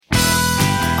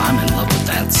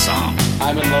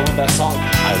I'm in love with that song.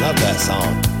 I love that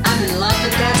song. I'm in love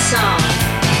with that song.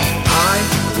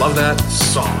 I love that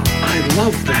song. I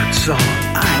love that song.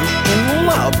 I'm in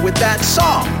love with that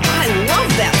song. I love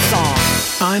that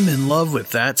song. I'm in love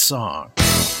with that song.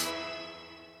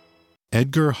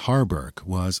 Edgar Harburg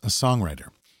was a songwriter.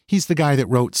 He's the guy that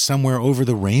wrote Somewhere Over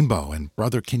the Rainbow and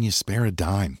Brother, Can You Spare a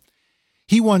Dime?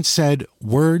 He once said,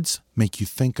 words make you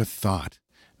think a thought.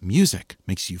 Music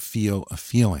makes you feel a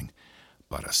feeling.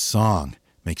 But a song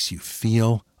makes you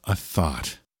feel a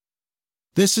thought.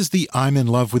 This is the I'm in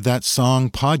Love with That Song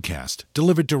podcast,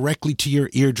 delivered directly to your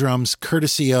eardrums,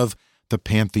 courtesy of the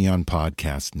Pantheon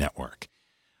Podcast Network.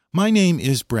 My name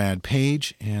is Brad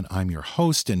Page, and I'm your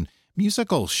host and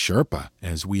musical Sherpa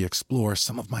as we explore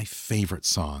some of my favorite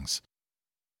songs.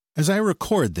 As I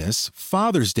record this,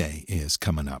 Father's Day is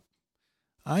coming up.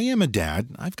 I am a dad.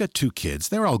 I've got 2 kids.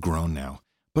 They're all grown now.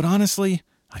 But honestly,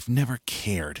 I've never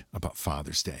cared about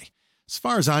Father's Day. As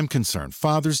far as I'm concerned,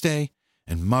 Father's Day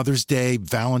and Mother's Day,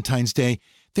 Valentine's Day,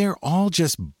 they're all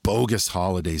just bogus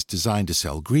holidays designed to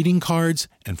sell greeting cards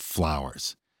and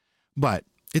flowers. But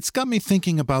it's got me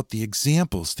thinking about the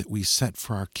examples that we set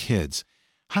for our kids.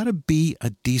 How to be a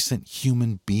decent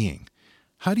human being.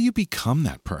 How do you become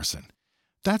that person?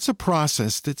 That's a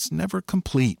process that's never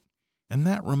complete. And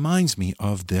that reminds me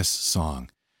of this song.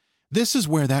 This is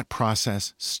where that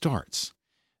process starts.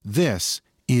 This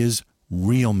is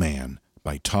Real Man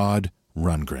by Todd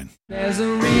Rundgren. There's a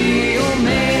real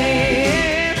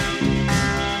man,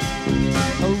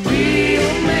 a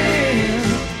real man.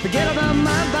 Forget about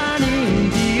my body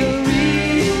and be a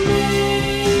real man.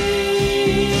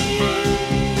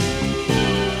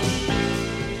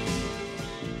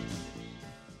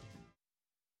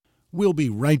 We'll be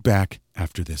right back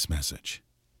after this message.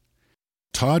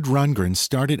 Todd Rundgren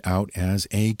started out as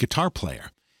a guitar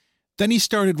player. Then he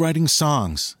started writing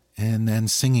songs and then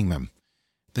singing them.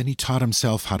 Then he taught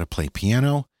himself how to play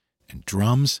piano and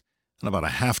drums and about a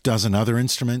half dozen other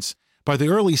instruments. By the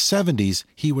early 70s,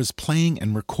 he was playing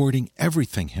and recording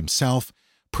everything himself,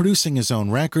 producing his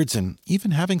own records and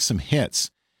even having some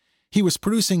hits. He was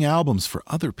producing albums for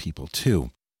other people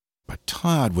too. But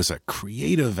Todd was a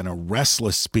creative and a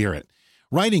restless spirit.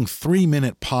 Writing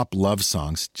 3-minute pop love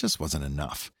songs just wasn't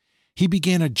enough. He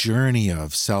began a journey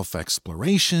of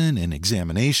self-exploration and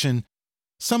examination.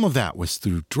 Some of that was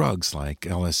through drugs like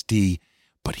LSD,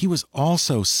 but he was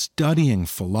also studying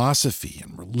philosophy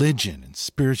and religion and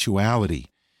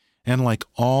spirituality. And like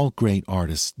all great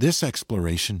artists, this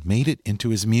exploration made it into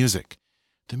his music.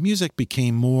 The music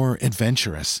became more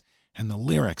adventurous and the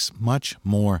lyrics much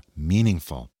more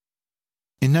meaningful.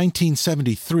 In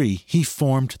 1973, he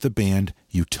formed the band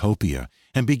Utopia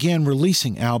and began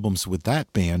releasing albums with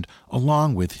that band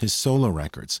along with his solo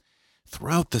records.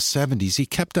 Throughout the 70s, he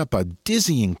kept up a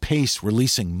dizzying pace,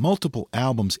 releasing multiple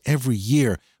albums every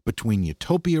year between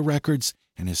Utopia Records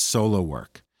and his solo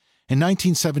work. In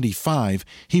 1975,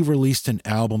 he released an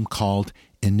album called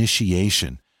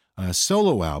Initiation, a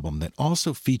solo album that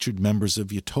also featured members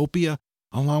of Utopia,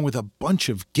 along with a bunch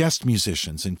of guest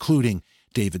musicians, including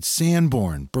David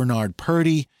Sanborn, Bernard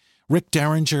Purdie, Rick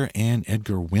Derringer, and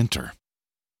Edgar Winter.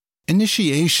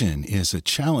 Initiation is a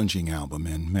challenging album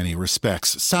in many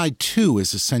respects. Side 2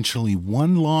 is essentially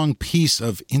one long piece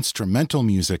of instrumental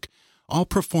music, all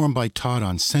performed by Todd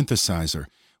on synthesizer,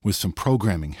 with some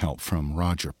programming help from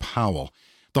Roger Powell.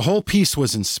 The whole piece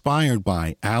was inspired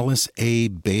by Alice A.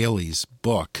 Bailey's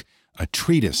book, A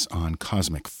Treatise on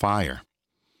Cosmic Fire.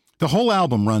 The whole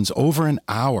album runs over an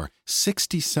hour,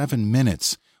 67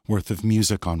 minutes worth of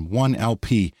music on one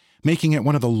LP, making it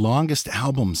one of the longest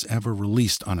albums ever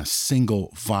released on a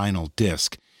single vinyl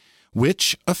disc,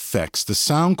 which affects the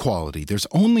sound quality. There's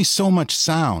only so much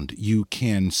sound you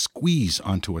can squeeze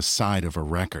onto a side of a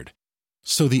record.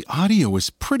 So the audio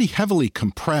is pretty heavily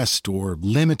compressed or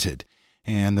limited,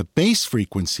 and the bass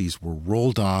frequencies were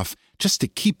rolled off just to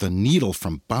keep the needle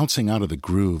from bouncing out of the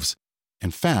grooves. In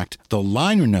fact, the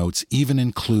liner notes even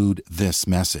include this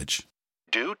message.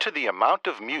 Due to the amount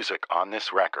of music on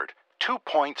this record, 2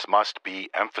 points must be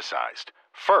emphasized.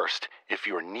 First, if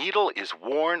your needle is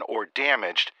worn or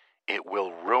damaged, it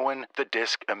will ruin the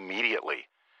disc immediately.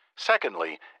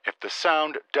 Secondly, if the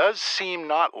sound does seem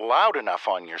not loud enough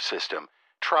on your system,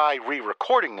 try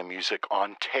re-recording the music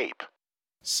on tape.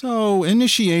 So,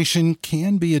 Initiation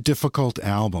can be a difficult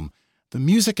album. The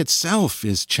music itself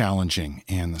is challenging,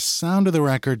 and the sound of the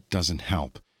record doesn't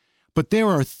help. But there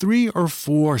are 3 or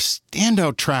 4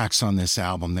 standout tracks on this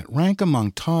album that rank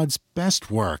among Todd's best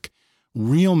work.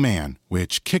 Real Man,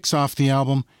 which kicks off the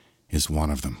album, is one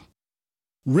of them.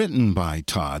 Written by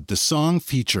Todd, the song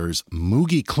features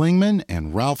Moogie Klingman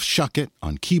and Ralph Schuckett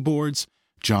on keyboards,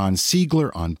 John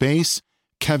Siegler on bass,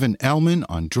 Kevin Ellman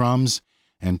on drums,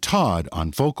 and Todd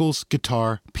on vocals,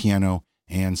 guitar, piano,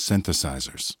 and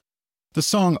synthesizers. The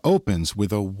song opens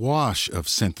with a wash of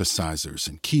synthesizers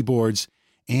and keyboards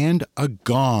and a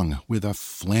gong with a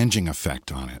flanging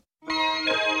effect on it.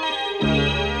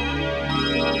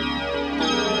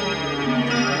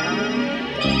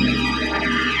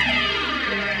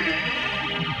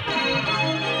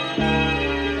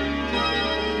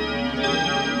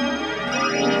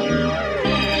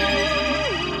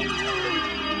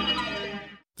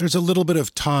 There's a little bit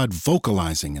of Todd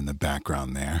vocalizing in the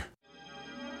background there.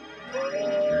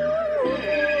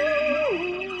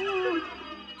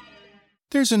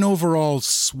 There's an overall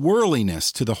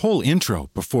swirliness to the whole intro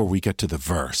before we get to the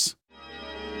verse.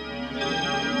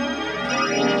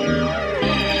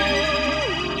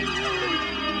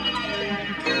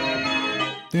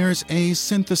 There's a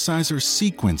synthesizer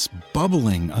sequence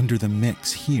bubbling under the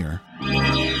mix here.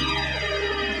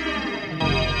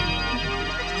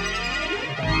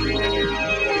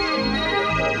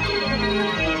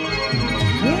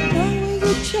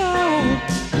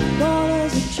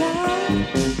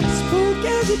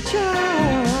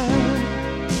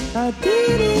 I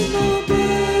didn't know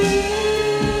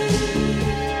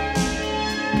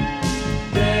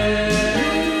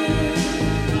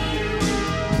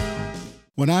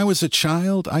When I was a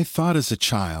child, I thought as a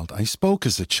child. I spoke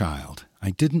as a child.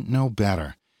 I didn't know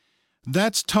better.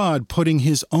 That's Todd putting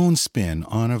his own spin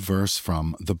on a verse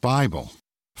from the Bible.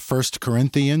 1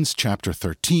 Corinthians chapter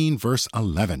 13, verse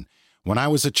 11. When I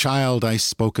was a child, I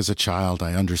spoke as a child.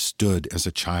 I understood as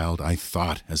a child. I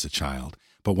thought as a child.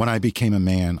 But when I became a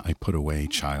man, I put away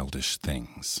childish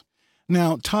things.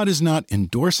 Now, Todd is not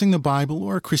endorsing the Bible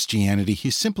or Christianity.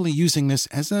 He's simply using this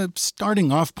as a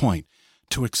starting off point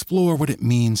to explore what it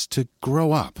means to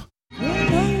grow up.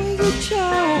 when I was a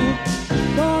child,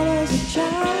 thought as a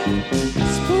child,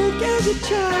 spoke as a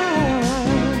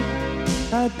child.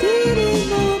 I didn't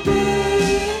know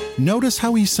better. Notice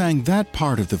how he sang that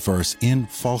part of the verse in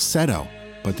falsetto,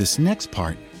 but this next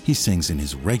part he sings in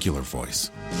his regular voice.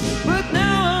 But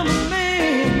now I'm a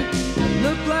man,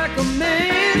 look like a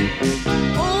man,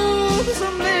 old as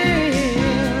a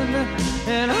man,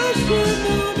 and I should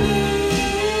know better.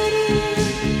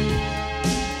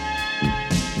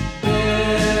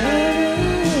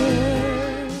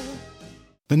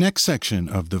 The next section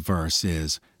of the verse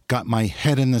is, got my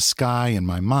head in the sky and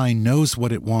my mind knows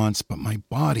what it wants, but my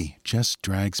body just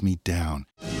drags me down.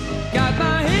 Got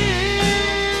my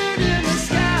head in the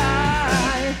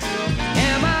sky,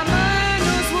 and my mind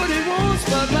knows what it wants,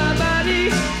 but my body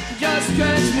just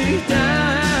drags me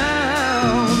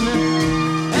down.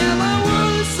 And my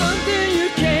world is something you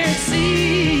can't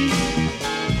see,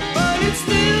 but it's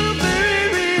still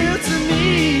very real to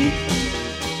me.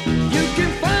 You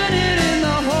can find it in the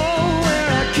hole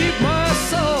where I keep my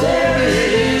soul. There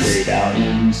it is, down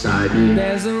inside me.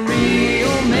 There's a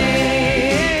real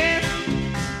man.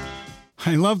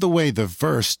 I love the way the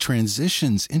verse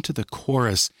transitions into the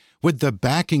chorus with the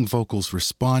backing vocals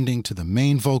responding to the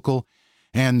main vocal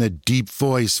and the deep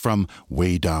voice from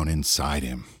way down inside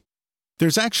him.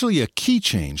 There's actually a key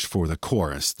change for the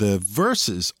chorus. The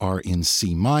verses are in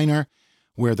C minor,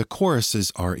 where the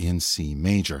choruses are in C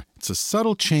major. It's a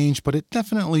subtle change, but it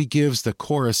definitely gives the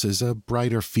choruses a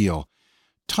brighter feel.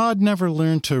 Todd never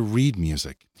learned to read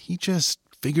music. He just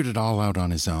figured it all out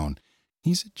on his own.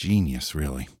 He's a genius,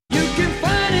 really. You can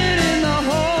find it in the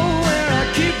hole where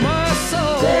I keep my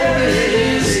soul. There it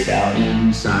is, down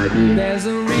inside me. There's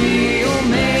a real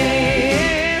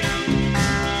man,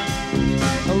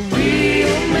 a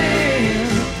real man.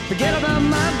 Forget about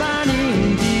my body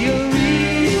and be a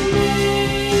real man.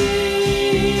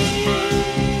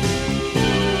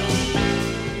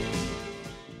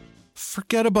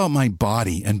 Forget about my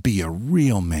body and be a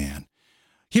real man.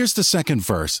 Here's the second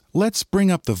verse. Let's bring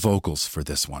up the vocals for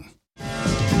this one.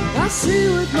 I see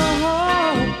with my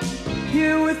heart,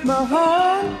 hear with my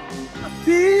heart, I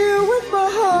feel with my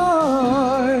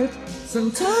heart.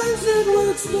 Sometimes it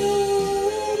works better.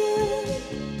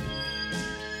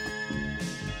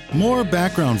 More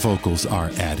background vocals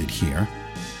are added here.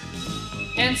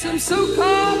 And some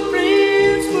so-called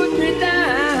friends put me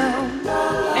down,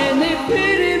 and they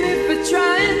pity me for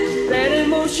trying. Bad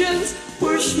emotions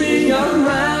push me around.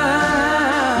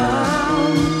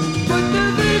 But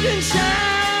the vision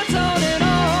shines on and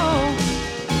on.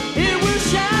 It will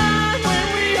shine when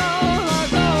we all are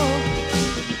gone.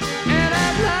 And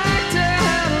I'd like to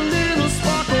have a little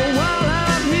sparkle while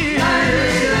I'm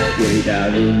here. Way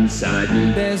down inside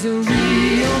me, there's a real man.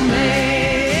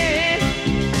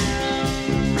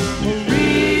 A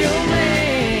real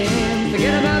man.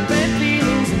 Forget about bad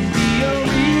feelings and be a real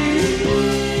man.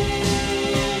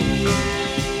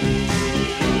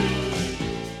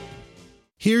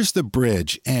 Here's the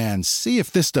bridge, and see if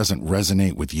this doesn't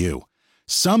resonate with you.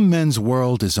 Some men's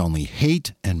world is only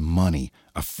hate and money,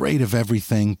 afraid of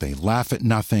everything, they laugh at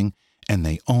nothing, and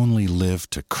they only live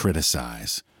to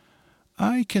criticize.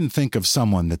 I can think of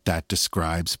someone that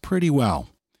describes pretty well.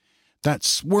 That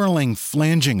swirling,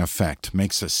 flanging effect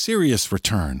makes a serious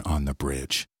return on the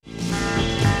bridge.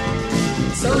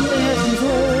 Some men's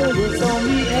world is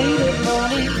only hate and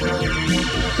money,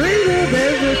 afraid of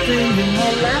everything and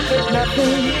they laugh at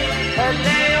nothing, and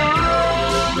they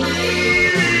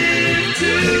only live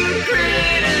to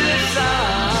criticize.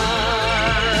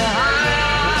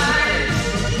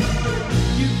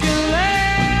 You can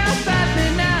laugh at me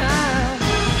now,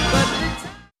 but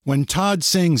When Todd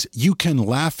sings, "You Can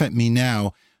Laugh at Me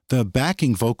Now," the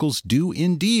backing vocals do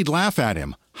indeed laugh at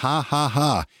him. Ha ha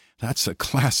ha. That's a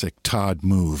classic Todd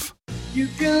move. you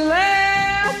can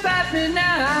laugh at me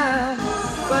now,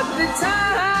 but the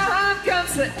time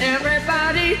comes for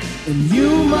everybody, and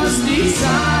you must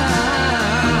decide.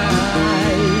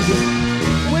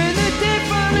 When the day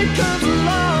finally comes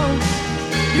along,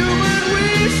 you would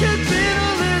wish you'd been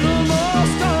a little more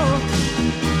strong.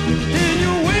 And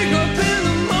you wake up in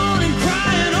the morning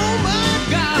crying, oh my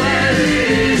God, there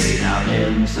it is down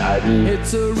inside me.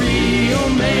 It's a real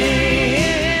man.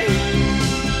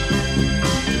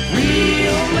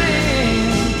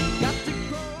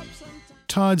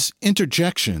 Todd's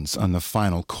interjections on the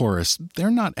final chorus, they're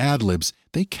not ad-libs,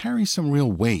 they carry some real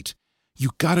weight. You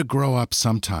gotta grow up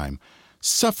sometime.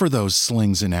 Suffer those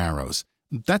slings and arrows.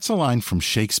 That's a line from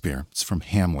Shakespeare. It's from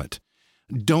Hamlet.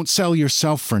 Don't sell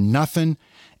yourself for nothing,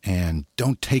 and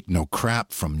don't take no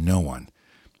crap from no one.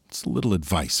 It's a little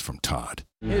advice from Todd.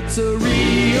 It's a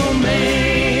real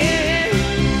man.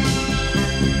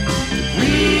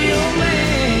 Real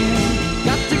man.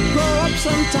 Got to grow up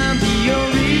sometime, be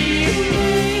a real man.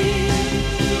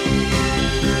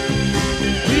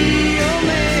 Real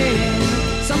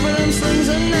man. Some of them slings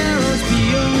and arrows,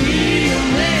 be a real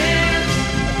man.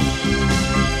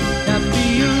 Now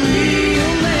be a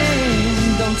real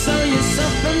man. Don't sell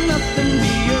yourself for nothing,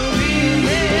 be a real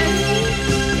man.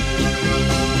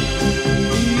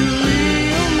 Be a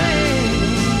real man.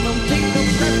 Don't take no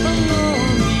crap from no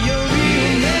one, be a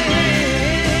real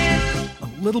man. A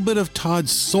little bit of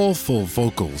Todd's soulful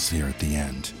vocals here at the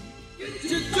end.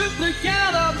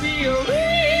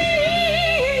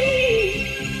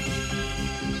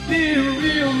 Be a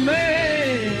real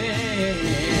man.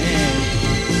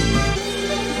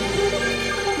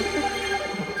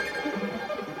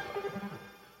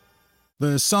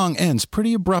 The song ends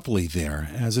pretty abruptly there,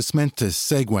 as it's meant to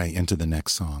segue into the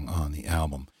next song on the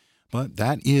album. But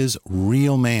that is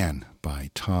Real Man by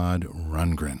Todd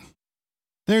Rundgren.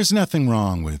 There's nothing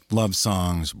wrong with love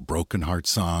songs, broken heart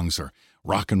songs, or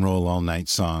rock and roll all night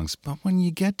songs, but when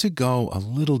you get to go a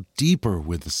little deeper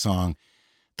with the song,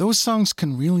 those songs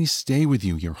can really stay with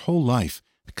you your whole life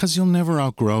because you'll never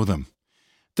outgrow them.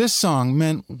 This song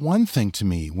meant one thing to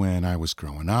me when I was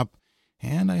growing up,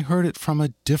 and I heard it from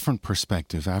a different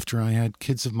perspective after I had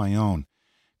kids of my own.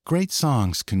 Great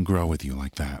songs can grow with you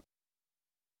like that.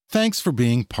 Thanks for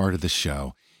being part of the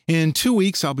show. In 2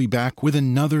 weeks, I'll be back with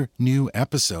another new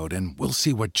episode, and we'll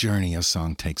see what journey a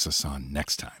song takes us on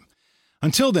next time.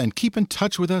 Until then, keep in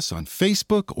touch with us on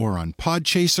Facebook or on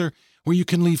Podchaser, where you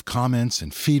can leave comments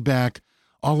and feedback.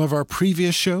 All of our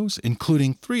previous shows,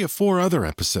 including 3 or 4 other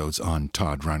episodes on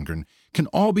Todd Rundgren, can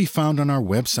all be found on our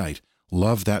website,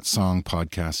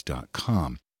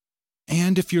 lovethatsongpodcast.com.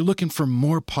 And if you're looking for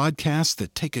more podcasts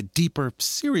that take a deeper,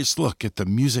 serious look at the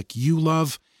music you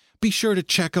love, be sure to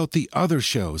check out the other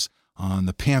shows on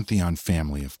the Pantheon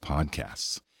family of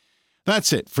podcasts.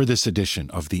 That's it for this edition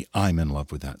of the I'm in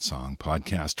Love with That Song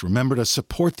podcast. Remember to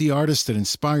support the artists that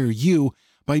inspire you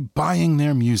by buying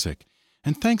their music.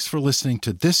 And thanks for listening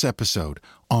to this episode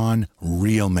on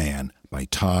Real Man by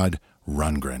Todd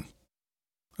Rundgren.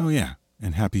 Oh yeah,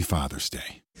 and happy Father's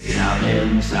Day. Down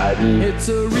inside me, it's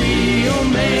a real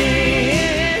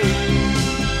man.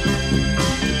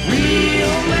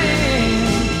 Real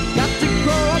man. Got to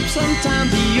grow up sometime,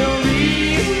 be a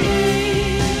real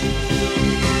man.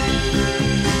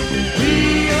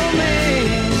 Real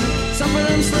man. Some of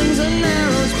them slings and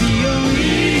arrows, be a real man.